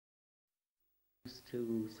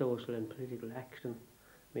To social and political action.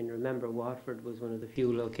 I mean, remember, Waterford was one of the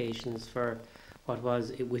few locations for what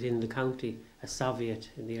was within the county a Soviet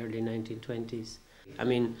in the early 1920s. I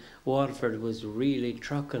mean, Waterford was really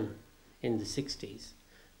trucking in the 60s,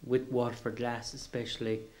 with Waterford Glass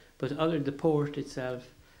especially, but the port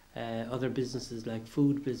itself, other businesses like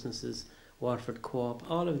food businesses, Waterford Co-op,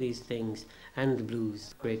 all of these things, and the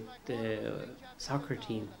Blues, great soccer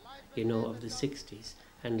team, of the 60s,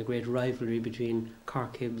 and the great rivalry between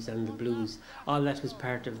Cork Hibs and the Blues. All that was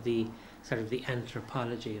part of the sort of the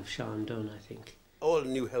anthropology of Sean Dunne, I think. All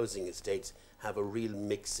new housing estates have a real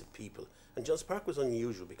mix of people. And Johns Park was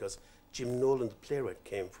unusual because Jim Nolan, the playwright,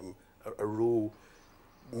 came from a row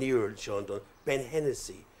near Sean Dunne. Ben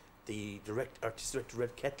Hennessy, the artistic director,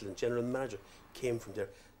 Red Kettle, and general manager, came from there.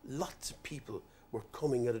 Lots of people were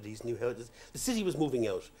coming out of these new houses. The city was moving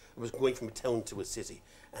out. It was going from a town to a city.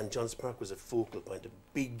 And Johns Park was a focal point, a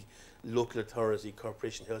big local authority,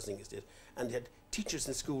 corporation housing estate. And they had teachers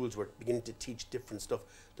in schools were beginning to teach different stuff.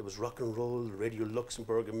 There was rock and roll, Radio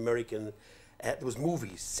Luxembourg, American. There was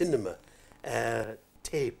movies, cinema,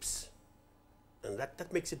 tapes. And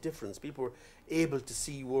that makes a difference. People were able to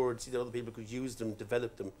see words, see that other people could use them,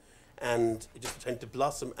 develop them. And it just tended to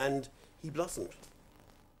blossom, and he blossomed.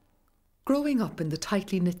 Growing up in the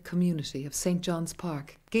tightly knit community of St John's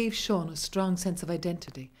Park gave Sean a strong sense of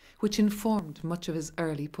identity, which informed much of his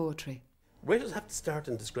early poetry. Writers have to start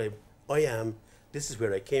and describe, I am, this is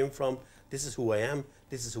where I came from, this is who I am,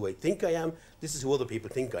 this is who I think I am, this is who other people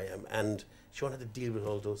think I am, and Sean had to deal with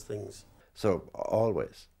all those things. So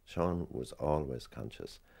Sean was always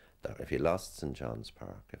conscious that if he lost St John's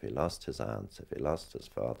Park, if he lost his aunts, if he lost his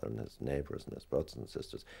father and his neighbours and his brothers and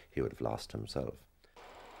sisters, he would have lost himself.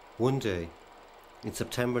 One day, in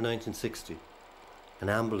September 1960, an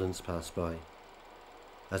ambulance passed by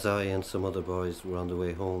as I and some other boys were on the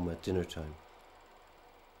way home at dinner time.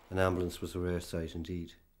 An ambulance was a rare sight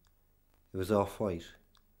indeed. It was off-white,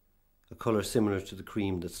 a colour similar to the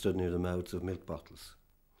cream that stood near the mouths of milk bottles.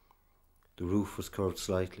 The roof was curved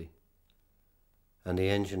slightly, and the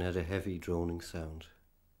engine had a heavy droning sound.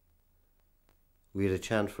 We had a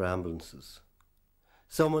chant for ambulances.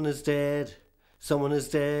 "Someone is dead! Someone is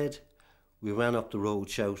dead!" We ran up the road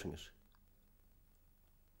shouting it.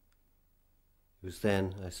 It was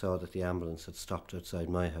then I saw that the ambulance had stopped outside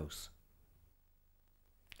my house.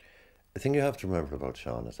 The thing you have to remember about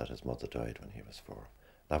Sean is that his mother died when he was 4.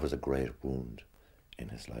 That was a great wound in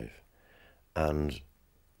his life. And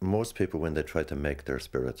most people, when they try to make their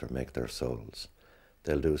spirits or make their souls,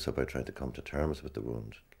 they'll do so by trying to come to terms with the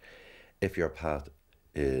wound. If your path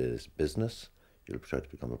is business, you'll try to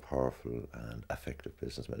become a powerful and effective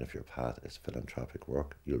businessman. If your path is philanthropic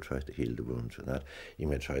work, you'll try to heal the wound through that. You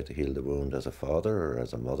may try to heal the wound as a father or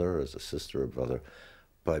as a mother or as a sister or brother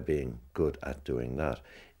by being good at doing that.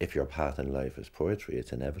 If your path in life is poetry,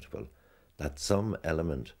 it's inevitable that some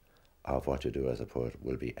element of what you do as a poet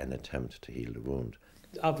will be an attempt to heal the wound.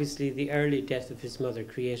 Obviously, the early death of his mother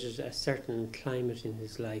created a certain climate in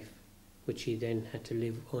his life, which he then had to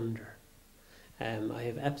live under. I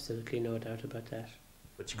have absolutely no doubt about that.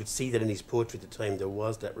 But you could see that in his poetry at the time, there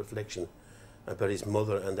was that reflection about his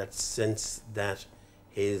mother and that sense that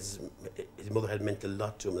his mother had meant a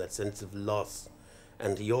lot to him, that sense of loss.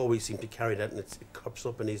 And he always seemed to carry that, and it crops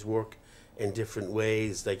up in his work in different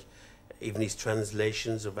ways, like even his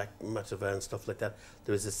translations of Matava and stuff like that.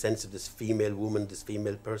 There is a sense of this female woman, this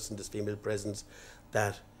female person, this female presence,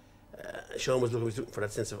 that Sean was looking for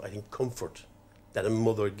that sense of, I think, comfort that a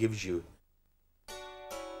mother gives you.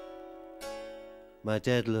 My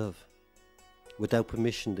dead love, without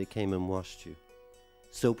permission they came and washed you,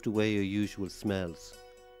 soaped away your usual smells,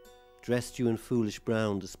 dressed you in foolish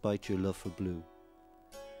brown despite your love for blue.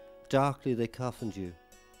 Darkly they coffined you,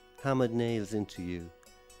 hammered nails into you,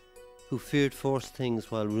 who feared forced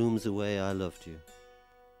things while rooms away I loved you.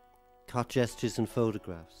 Caught gestures and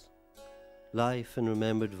photographs, life and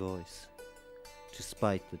remembered voice, to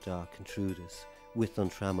spite the dark intruders with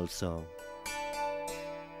untrammelled song.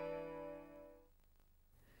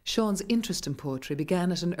 Sean's interest in poetry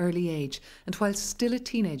began at an early age, and while still a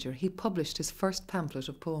teenager, he published his first pamphlet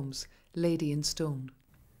of poems, Lady in Stone.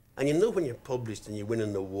 And you know when you're published and you win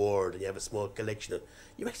an award and you have a small collection,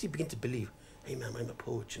 you actually begin to believe, hey man, I'm a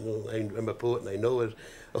poet, I'm a poet and I know it,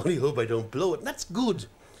 I only hope I don't blow it. And that's good,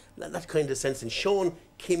 that kind of sense. And Sean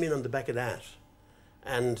came in on the back of that.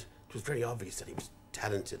 And it was very obvious that he was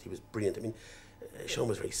talented, he was brilliant. I mean, Sean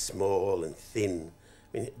was very small and thin.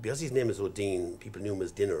 I mean, because his name is O'Dean, people knew him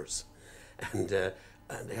as Dinners. And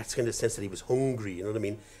that's kind of sense that he was hungry, you know what I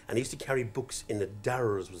mean? And he used to carry books in a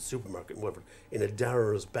Darrers, was a supermarket in Waterford, in a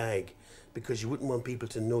Darrers bag, because you wouldn't want people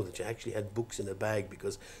to know that you actually had books in a bag,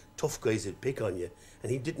 because tough guys would pick on you.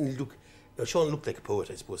 And he didn't look, Sean looked like a poet,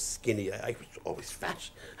 I suppose, skinny. I was always fat,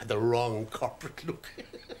 had the wrong corporate look.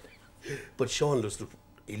 But Sean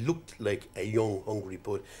he looked like a young, hungry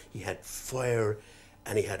poet. He had fire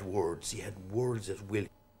and he had words. He had words at will.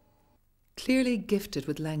 Clearly gifted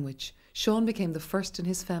with language, Sean became the first in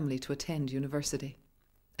his family to attend university.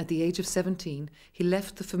 At the age of 17, he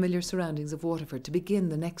left the familiar surroundings of Waterford to begin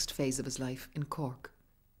the next phase of his life in Cork.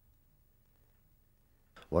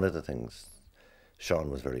 One of the things Sean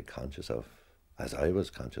was very conscious of, as I was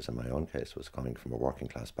conscious in my own case, was coming from a working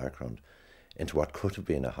class background into what could have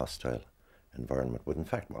been a hostile environment, but in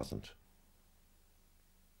fact wasn't.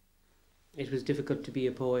 It was difficult to be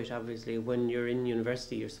a poet, obviously. When you're in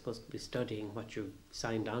university, you're supposed to be studying what you've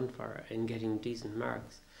signed on for and getting decent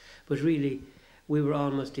marks. But really, we were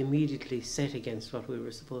almost immediately set against what we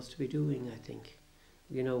were supposed to be doing, I think.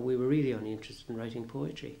 You know, we were really only interested in writing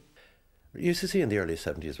poetry. UCC in the early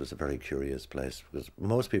 70s was a very curious place, because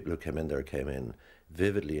most people who came in there came in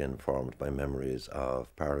vividly informed by memories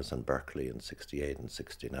of Paris and Berkeley in 68 and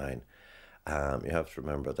 69. You have to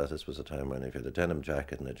remember that this was a time when if you had a denim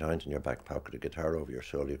jacket and a joint in your back pocket, a guitar over your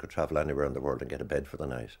shoulder, you could travel anywhere in the world and get a bed for the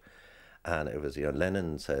night. And it was,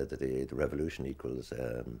 Lenin said that the revolution equals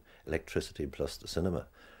electricity plus the cinema.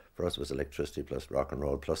 For us, it was electricity plus rock and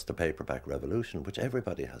roll plus the paperback revolution, which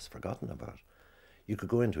everybody has forgotten about. You could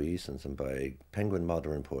go into Eason's and buy Penguin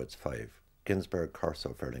Modern Poets 5, Ginsberg,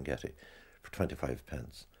 Corso, Ferlinghetti for 25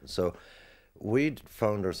 pence. So we'd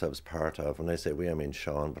found ourselves part of, when I say we, I mean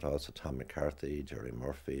Sean, but also Tom McCarthy, Jerry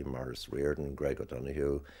Murphy, Maurice Reardon, Greg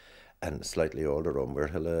O'Donoghue, and slightly older Owen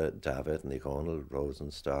Wirthala, David, Nick O'Neill,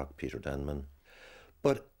 Rosenstock, Peter Denman.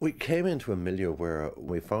 But we came into a milieu where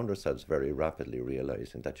we found ourselves very rapidly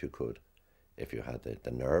realising that you could, if you had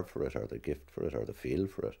the nerve for it, or the gift for it, or the feel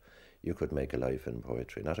for it, you could make a life in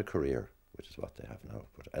poetry. Not a career, which is what they have now,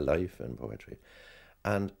 but a life in poetry.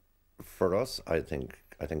 And for us, I think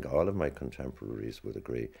all of my contemporaries would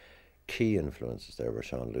agree, key influences there were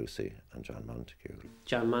Sean Lucy and John Montague.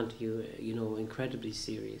 John Montague, incredibly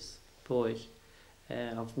serious poet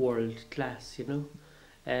of world class,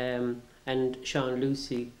 and Sean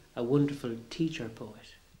Lucy, a wonderful teacher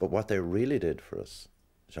poet. But what they really did for us,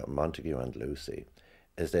 John Montague and Lucy,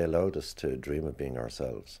 is they allowed us to dream of being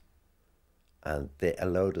ourselves. And they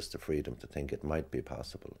allowed us the freedom to think it might be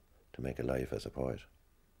possible to make a life as a poet.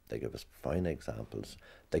 They gave us fine examples,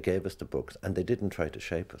 they gave us the books, and they didn't try to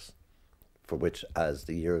shape us, for which, as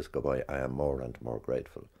the years go by, I am more and more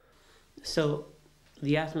grateful. So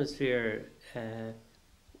the atmosphere,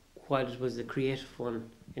 while it was a creative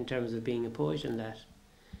one in terms of being a poet and that,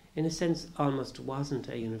 in a sense almost wasn't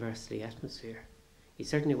a university atmosphere. It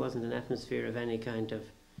certainly wasn't an atmosphere of any kind of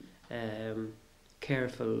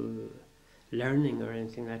careful learning or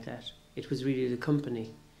anything like that. It was really the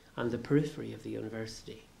company on the periphery of the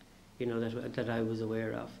university, that I was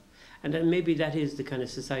aware of. And then maybe that is the kind of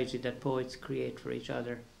society that poets create for each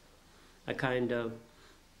other, a kind of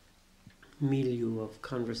milieu of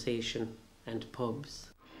conversation and pubs.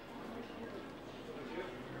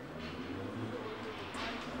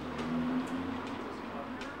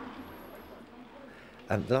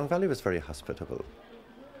 And the Long Valley was very hospitable.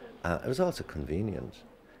 It was also convenient.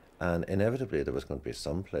 And inevitably there was going to be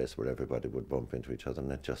some place where everybody would bump into each other,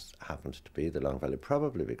 and it just happened to be the Long Valley,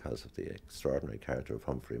 probably because of the extraordinary character of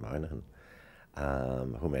Humphrey Moynihan,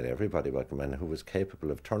 who made everybody welcome and who was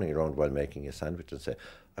capable of turning around while making a sandwich and say,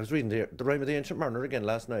 I was reading the Rime of the Ancient Mariner again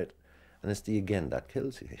last night. And it's the again that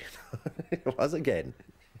kills you. It was again.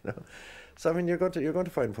 So I mean, you're going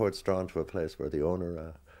to find poets drawn to a place where the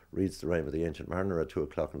owner reads the Rime of the Ancient Mariner at 2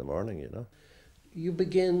 o'clock in the morning, You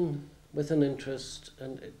begin with an interest,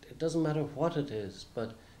 and it doesn't matter what it is,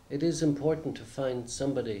 but it is important to find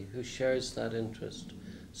somebody who shares that interest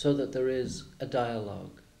so that there is a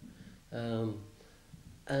dialogue.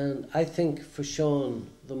 And I think for Sean,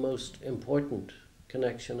 the most important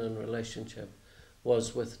connection and relationship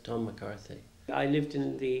was with Tom McCarthy. I lived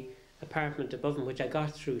in the apartment above him, which I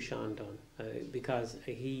got through Sean Dunne, because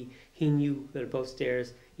he knew that above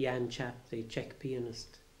stairs Jan Chap, the Czech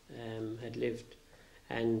pianist, had lived,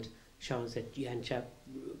 and Sean said, Jan Chap,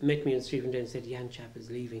 met me on the street one day and said, Jan Chap is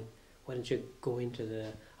leaving. Why don't you go into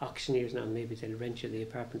the auctioneers now, maybe they'll rent you the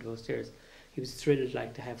apartment upstairs. He was thrilled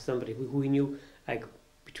to have somebody who he knew,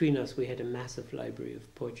 between us we had a massive library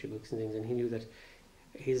of poetry books and things, and he knew that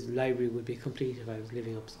his library would be complete if I was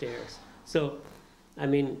living upstairs. So, I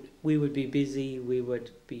mean, we would be busy, we would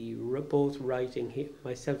be both writing,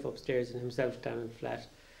 myself upstairs and himself down in the flat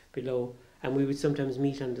below. And we would sometimes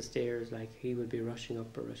meet on the stairs, he would be rushing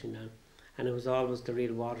up or rushing down. And it was always the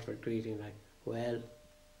real Waterford greeting, like, well,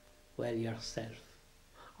 well yourself.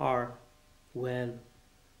 Or, well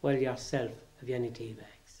yourself, have you any tea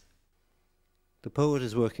bags? The poet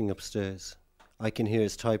is working upstairs. I can hear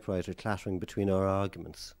his typewriter clattering between our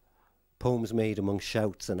arguments. Poems made among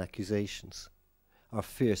shouts and accusations. Our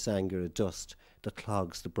fierce anger a dust that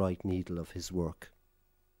clogs the bright needle of his work.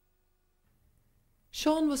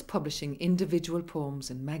 Sean was publishing individual poems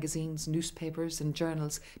in magazines, newspapers and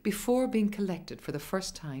journals before being collected for the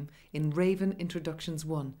first time in Raven Introductions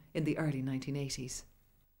 1 in the early 1980s.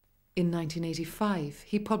 In 1985,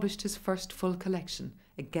 he published his first full collection,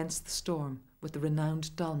 Against the Storm, with the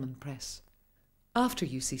renowned Dunne press. After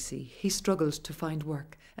UCC, he struggled to find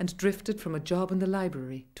work and drifted from a job in the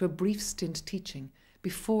library to a brief stint teaching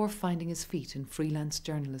before finding his feet in freelance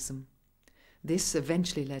journalism. This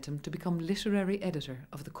eventually led him to become literary editor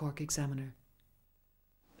of the Cork Examiner.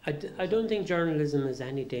 I don't think journalism is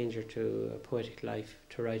any danger to a poetic life,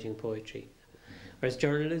 to writing poetry. Whereas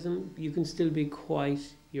journalism, you can still be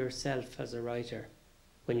quite yourself as a writer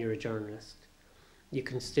when you're a journalist. You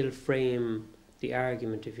can still frame the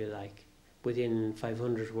argument, if you like, within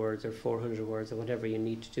 500 words or 400 words or whatever you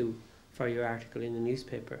need to do for your article in the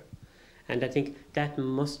newspaper. And I think that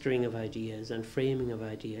mustering of ideas and framing of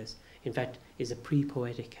ideas, in fact, is a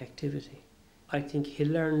pre-poetic activity. I think he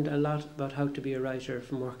learned a lot about how to be a writer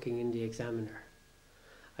from working in the Examiner.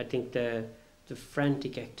 I think the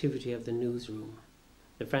frantic activity of the newsroom,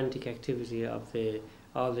 the frantic activity of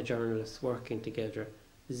all the journalists working together,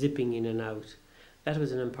 zipping in and out, that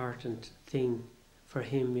was an important thing for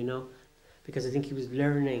him, you know, because I think he was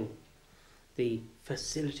learning the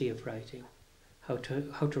facility of writing, how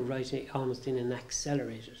to write it almost in an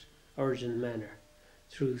accelerated, urgent manner,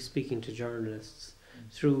 through speaking to journalists,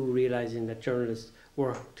 through realising that journalists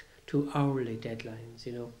worked to hourly deadlines,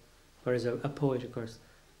 you know, whereas a poet, of course,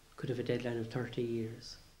 could have a deadline of 30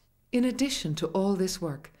 years. In addition to all this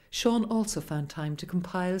work, Sean also found time to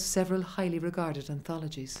compile several highly regarded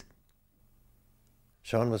anthologies.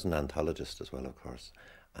 Sean was an anthologist as well, of course,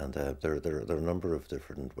 and there are a number of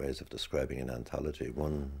different ways of describing an anthology.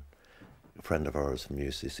 One friend of ours from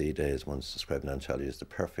UCC days once described an anthology as the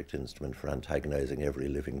perfect instrument for antagonising every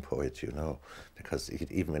living poet you know, because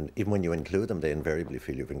even when you include them, they invariably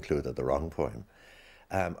feel you've included the wrong poem.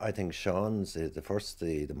 I think Sean's,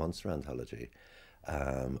 the Munster anthology,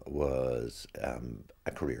 was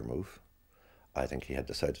a career move. I think he had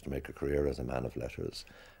decided to make a career as a man of letters,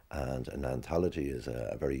 and an anthology is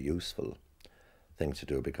a very useful thing to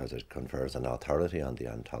do because it confers an authority on the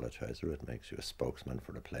anthologizer. It makes you a spokesman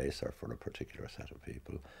for the place or for a particular set of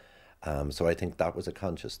people. So I think that was a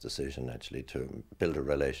conscious decision actually to build a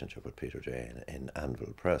relationship with Peter Jay in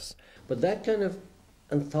Anvil Press. But that kind of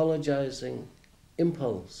anthologizing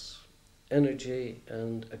impulse, energy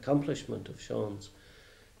and accomplishment of Sean's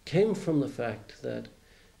came from the fact that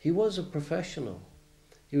he was a professional.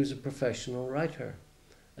 He was a professional writer,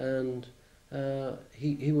 and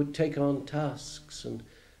he would take on tasks, and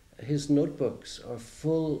his notebooks are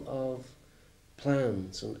full of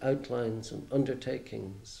plans and outlines and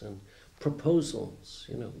undertakings and proposals.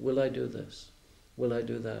 You know, will I do this? Will I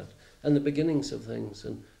do that? And the beginnings of things,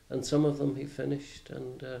 and some of them he finished.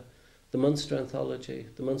 And the Munster anthology,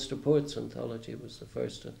 the Munster Poets anthology was the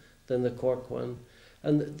first, then the Cork one.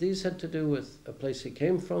 And these had to do with a place he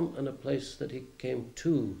came from and a place that he came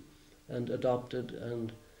to and adopted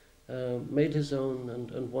and made his own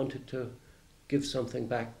and wanted to give something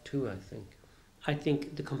back to, I think. I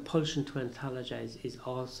think the compulsion to anthologize is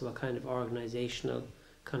also a kind of organisational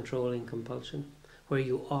controlling compulsion, where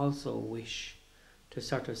you also wish to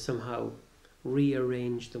sort of somehow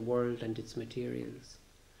rearrange the world and its materials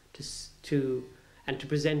to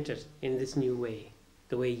present it in this new way,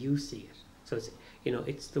 the way you see it. So it's, you know,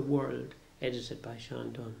 it's the world edited by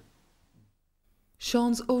Sean Dunne.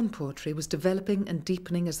 Sean's own poetry was developing and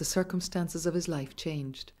deepening as the circumstances of his life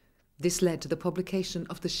changed. This led to the publication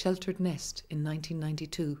of The Sheltered Nest in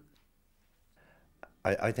 1992.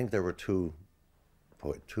 I think there were two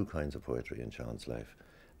kinds of poetry in Sean's life.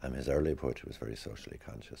 His early poetry was very socially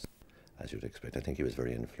conscious, as you'd expect. I think he was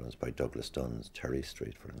very influenced by Douglas Dunne's Cherry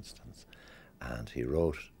Street, for instance. And he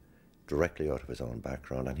wrote directly out of his own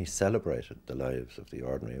background, and he celebrated the lives of the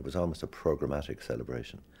ordinary. It was almost a programmatic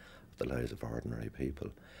celebration of the lives of ordinary people.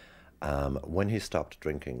 When he stopped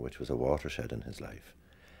drinking, which was a watershed in his life,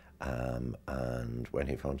 and when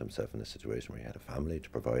he found himself in a situation where he had a family to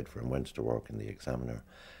provide for and went to work in the Examiner,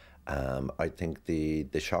 I think the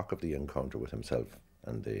shock of the encounter with himself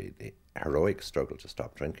and the heroic struggle to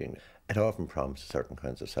stop drinking, it often prompts certain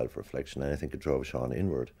kinds of self-reflection, and I think it drove Sean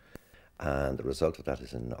inward. And the result of that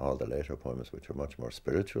is in all the later poems, which are much more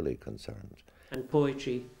spiritually concerned. And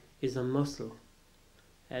poetry is a muscle.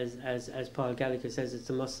 As Paul Gallagher says, it's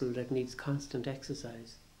a muscle that needs constant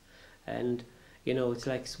exercise. And, you know, it's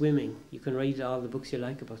like swimming. You can read all the books you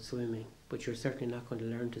like about swimming, but you're certainly not going to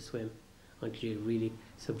learn to swim until you really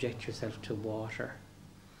subject yourself to water.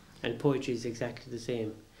 And poetry is exactly the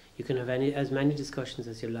same. You can have as many discussions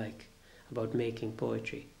as you like about making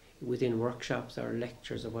poetry within workshops or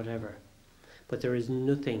lectures or whatever, but there is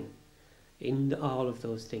nothing in all of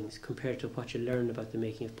those things compared to what you learn about the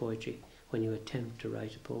making of poetry when you attempt to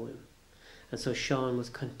write a poem. And so Sean was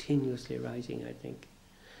continuously writing, I think,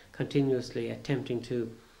 continuously attempting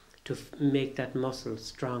to make that muscle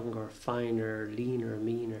stronger, finer, leaner,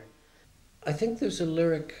 meaner. I think there's a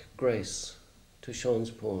lyric grace to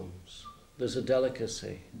Sean's poems. There's a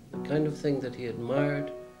delicacy, the kind of thing that he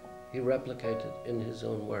admired, he replicated in his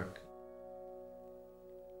own work.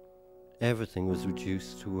 Everything was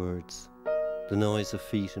reduced to words. The noise of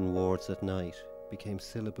feet in wards at night became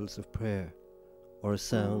syllables of prayer, or a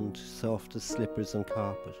sound soft as slippers on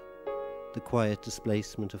carpet, the quiet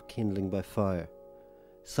displacement of kindling by fire.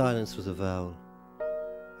 Silence was a vowel,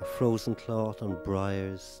 a frozen cloth on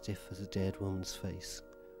briars stiff as a dead woman's face,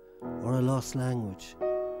 or a lost language,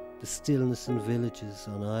 the stillness in villages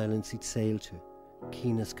on islands he'd sailed to,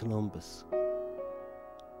 keen as Columbus.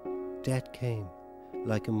 Death came,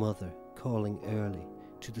 like a mother calling early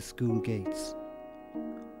to the school gates,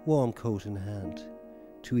 warm coat in hand,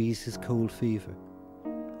 to ease his cold fever,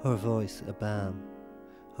 her voice a balm,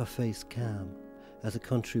 her face calm, as a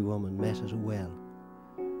countrywoman met at a well.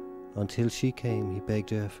 Until she came, he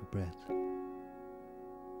begged her for breath.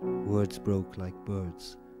 Words broke like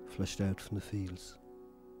birds flushed out from the fields.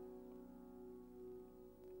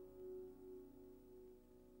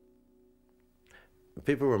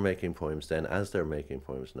 People were making poems then, as they're making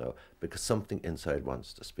poems now, because something inside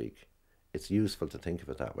wants to speak. It's useful to think of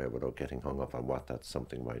it that way without getting hung up on what that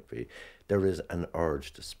something might be. There is an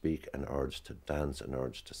urge to speak, an urge to dance, an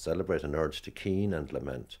urge to celebrate, an urge to keen and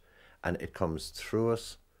lament. And it comes through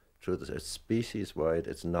us, through this. It's species-wide,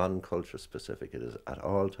 it's non-culture specific. It is at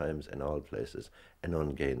all times, in all places, an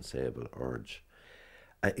ungainsayable urge.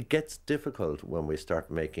 It gets difficult when we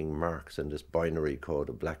start making marks in this binary code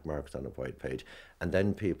of black marks on a white page, and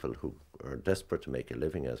then people who are desperate to make a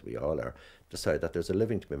living, as we all are, decide that there's a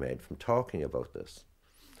living to be made from talking about this.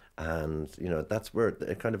 And, you know, that's where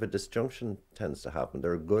a kind of a disjunction tends to happen.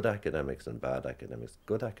 There are good academics and bad academics.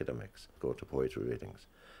 Good academics go to poetry readings.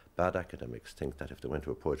 Bad academics think that if they went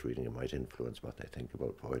to a poetry reading, it might influence what they think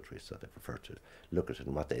about poetry, so they prefer to look at it,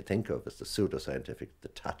 and what they think of as the pseudoscientific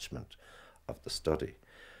detachment of the study.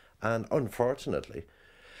 And unfortunately,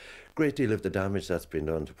 a great deal of the damage that's been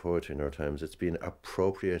done to poetry in our times, it's been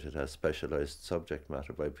appropriated as specialised subject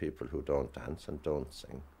matter by people who don't dance and don't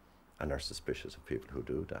sing, and are suspicious of people who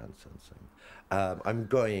do dance and sing. I'm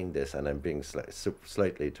going this, and I'm being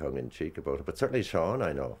slightly tongue-in-cheek about it, but certainly Sean,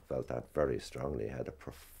 I know, felt that very strongly. He had a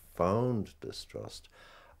profound distrust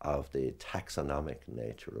of the taxonomic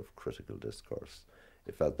nature of critical discourse.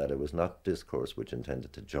 It felt that it was not discourse which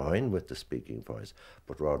intended to join with the speaking voice,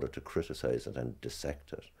 but rather to criticise it and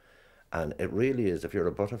dissect it. And it really is, if you're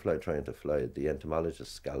a butterfly trying to fly, the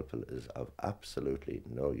entomologist's scalpel is of absolutely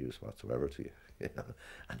no use whatsoever to you. You know?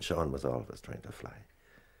 And Sean was always trying to fly.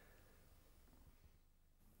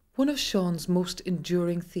 One of Sean's most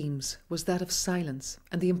enduring themes was that of silence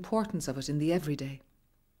and the importance of it in the everyday.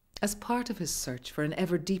 As part of his search for an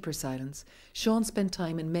ever deeper silence, Sean spent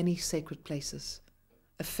time in many sacred places.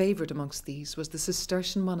 A favourite amongst these was the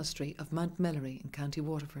Cistercian monastery of Mount Melleray in County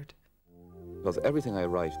Waterford. Because everything I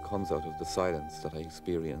write comes out of the silence that I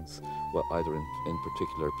experience, well, either in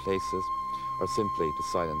particular places or simply the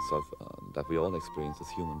silence of that we all experience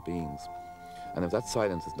as human beings. And if that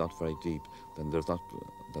silence is not very deep, then there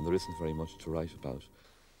isn't very much to write about.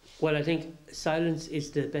 Well, I think silence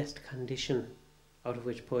is the best condition out of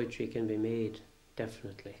which poetry can be made,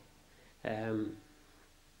 definitely.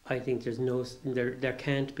 I think there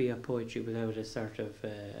can't be a poetry without a sort of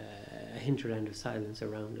a hinterland of silence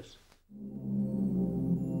around it.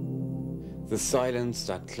 The silence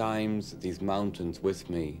that climbs these mountains with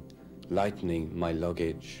me, lightening my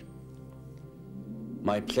luggage.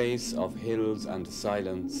 My place of hills and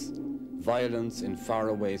silence, violence in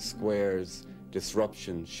faraway squares,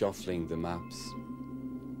 disruption shuffling the maps.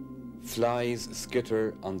 Flies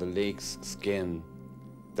skitter on the lake's skin,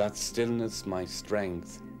 that stillness my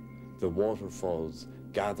strength, the waterfalls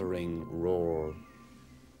gathering roar.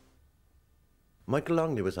 Michael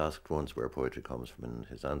Longley was asked once where poetry comes from, and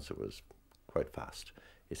his answer was quite fast.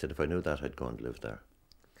 He said, if I knew that, I'd go and live there.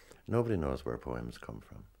 Nobody knows where poems come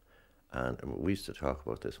from. And we used to talk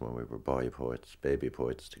about this when we were boy poets, baby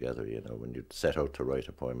poets together, you know, when you'd set out to write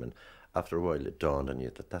a poem, and after a while it dawned on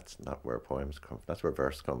you that that's not where poems come from, that's where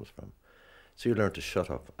verse comes from. So you learn to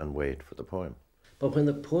shut up and wait for the poem. But when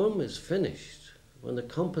the poem is finished, when the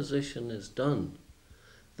composition is done,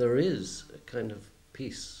 there is a kind of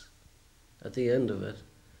peace at the end of it,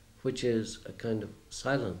 which is a kind of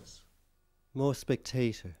silence. More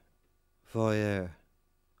spectator, voyeur,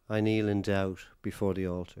 I kneel in doubt before the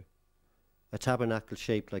altar. A tabernacle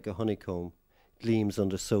shaped like a honeycomb gleams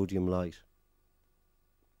under sodium light.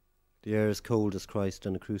 The air is cold as Christ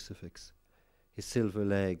on a crucifix, his silver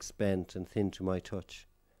legs bent and thin to my touch,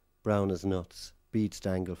 brown as nuts, beads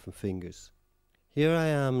dangle from fingers. Here I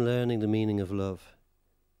am learning the meaning of love,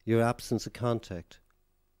 your absence of contact,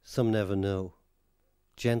 some never know.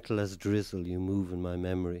 Gentle as drizzle you move in my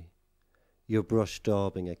memory, your brush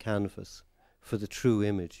daubing a canvas for the true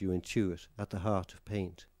image you intuit at the heart of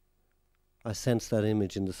paint. I sense that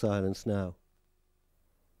image in the silence now.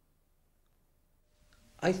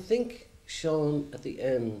 I think Sean at the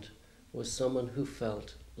end was someone who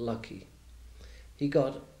felt lucky. He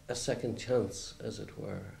got a second chance, as it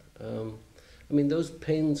were. I mean, those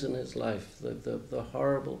pains in his life, the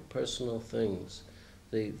horrible personal things,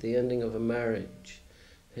 the ending of a marriage,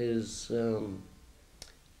 his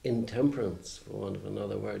intemperance, for want of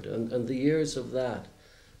another word, and the years of that,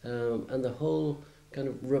 and the whole kind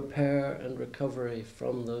of repair and recovery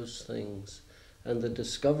from those things, and the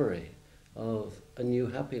discovery of a new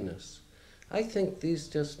happiness. I think these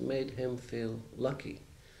just made him feel lucky.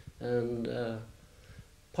 And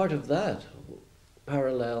part of that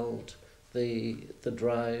paralleled the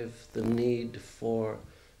drive, the need for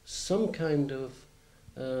some kind of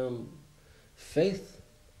faith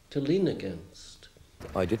to lean against.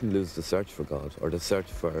 I didn't lose the search for God, or the search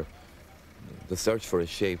for a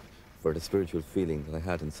shape for the spiritual feeling that I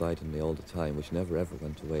had inside in me all the time, which never ever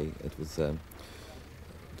went away. It was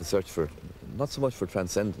the search for, not so much for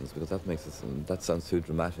transcendence, because that sounds too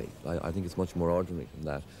dramatic. I think it's much more ordinary than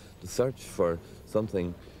that. The search for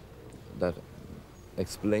something that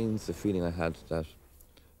explains the feeling I had that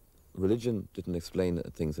religion didn't explain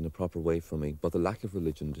things in a proper way for me, but the lack of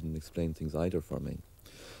religion didn't explain things either for me.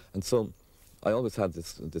 And so I always had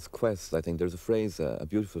this quest. I think there's a phrase, a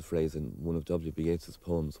beautiful phrase in one of W.B. Yeats's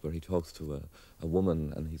poems, where he talks to a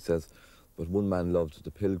woman and he says, "But one man loved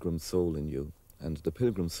the pilgrim soul in you." And the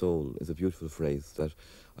pilgrim soul is a beautiful phrase that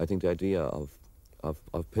I think the idea of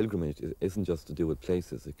pilgrimage isn't just to do with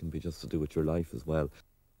places, it can be just to do with your life as well.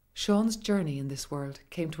 Sean's journey in this world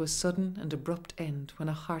came to a sudden and abrupt end when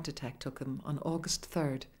a heart attack took him on August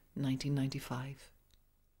 3rd, 1995.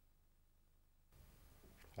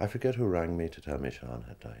 I forget who rang me to tell me Sean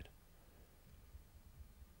had died.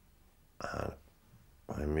 And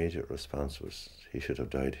my immediate response was, he should have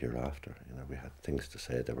died hereafter. You know, we had things to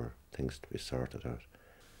say, there were things to be sorted out.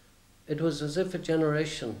 It was as if a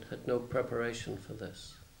generation had no preparation for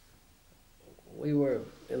this. We were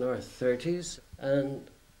in our 30s and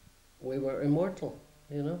we were immortal,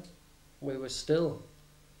 you know. We were still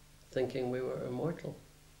thinking we were immortal.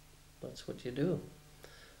 That's what you do.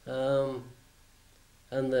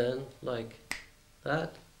 And then, like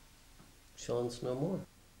that, Sean's no more.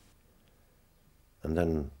 And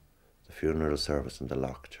then the funeral service in the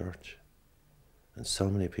Loch Church. And so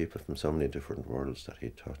many people from so many different worlds that he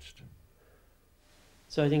touched.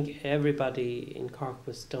 So I think everybody in Cork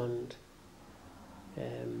was stunned.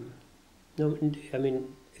 No, I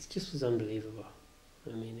mean, it just was unbelievable.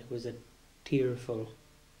 I mean, it was a tearful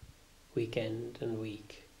weekend and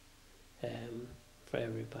week for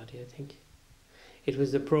everybody, I think. It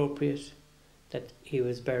was appropriate that he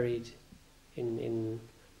was buried in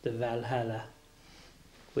the Valhalla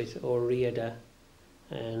with O'Riordan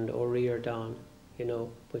and O'Riordan, you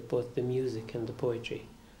know, with both the music and the poetry,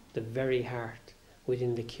 the very heart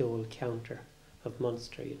within the Ceol counter of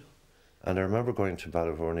Munster, you know. And I remember going to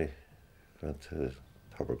Ballyvourney, going to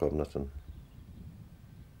Tobergovnat and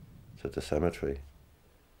to the cemetery,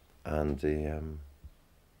 and the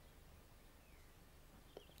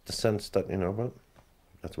sense that, you know, well,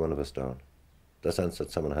 that's one of us down. The sense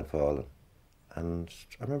that someone had fallen. And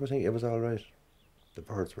I remember thinking it was all right. The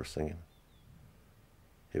birds were singing.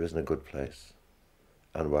 He was in a good place.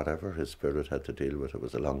 And whatever his spirit had to deal with, it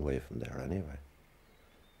was a long way from there anyway.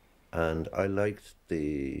 And I liked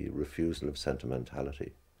the refusal of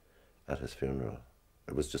sentimentality at his funeral.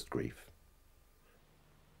 It was just grief.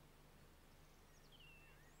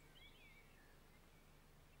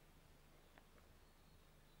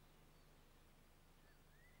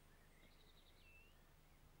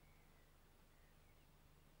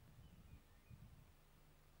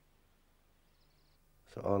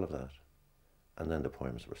 So all of that. And then the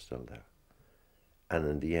poems were still there. And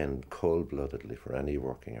in the end, cold-bloodedly, for any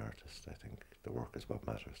working artist, I think the work is what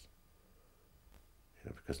matters. You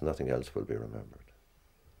know, because nothing else will be remembered.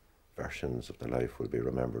 Versions of the life will be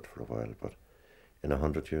remembered for a while, but in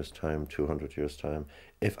 100 years' time, 200 years' time,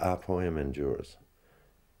 if a poem endures,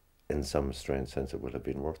 in some strange sense it will have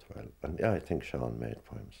been worthwhile. And yeah, I think Sean made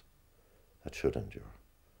poems that should endure.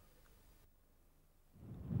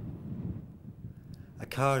 A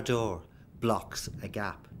car door blocks a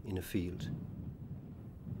gap in a field.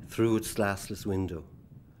 Through its glassless window,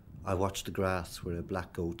 I watch the grass where a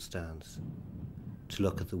black goat stands. To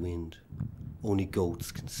look at the wind, only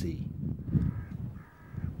goats can see.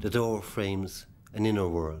 The door frames an inner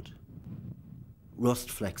world. Rust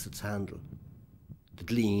flecks its handle, the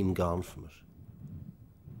gleam gone from it.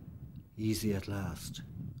 Easy at last.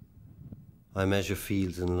 I measure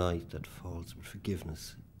fields in light that falls with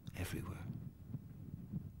forgiveness everywhere.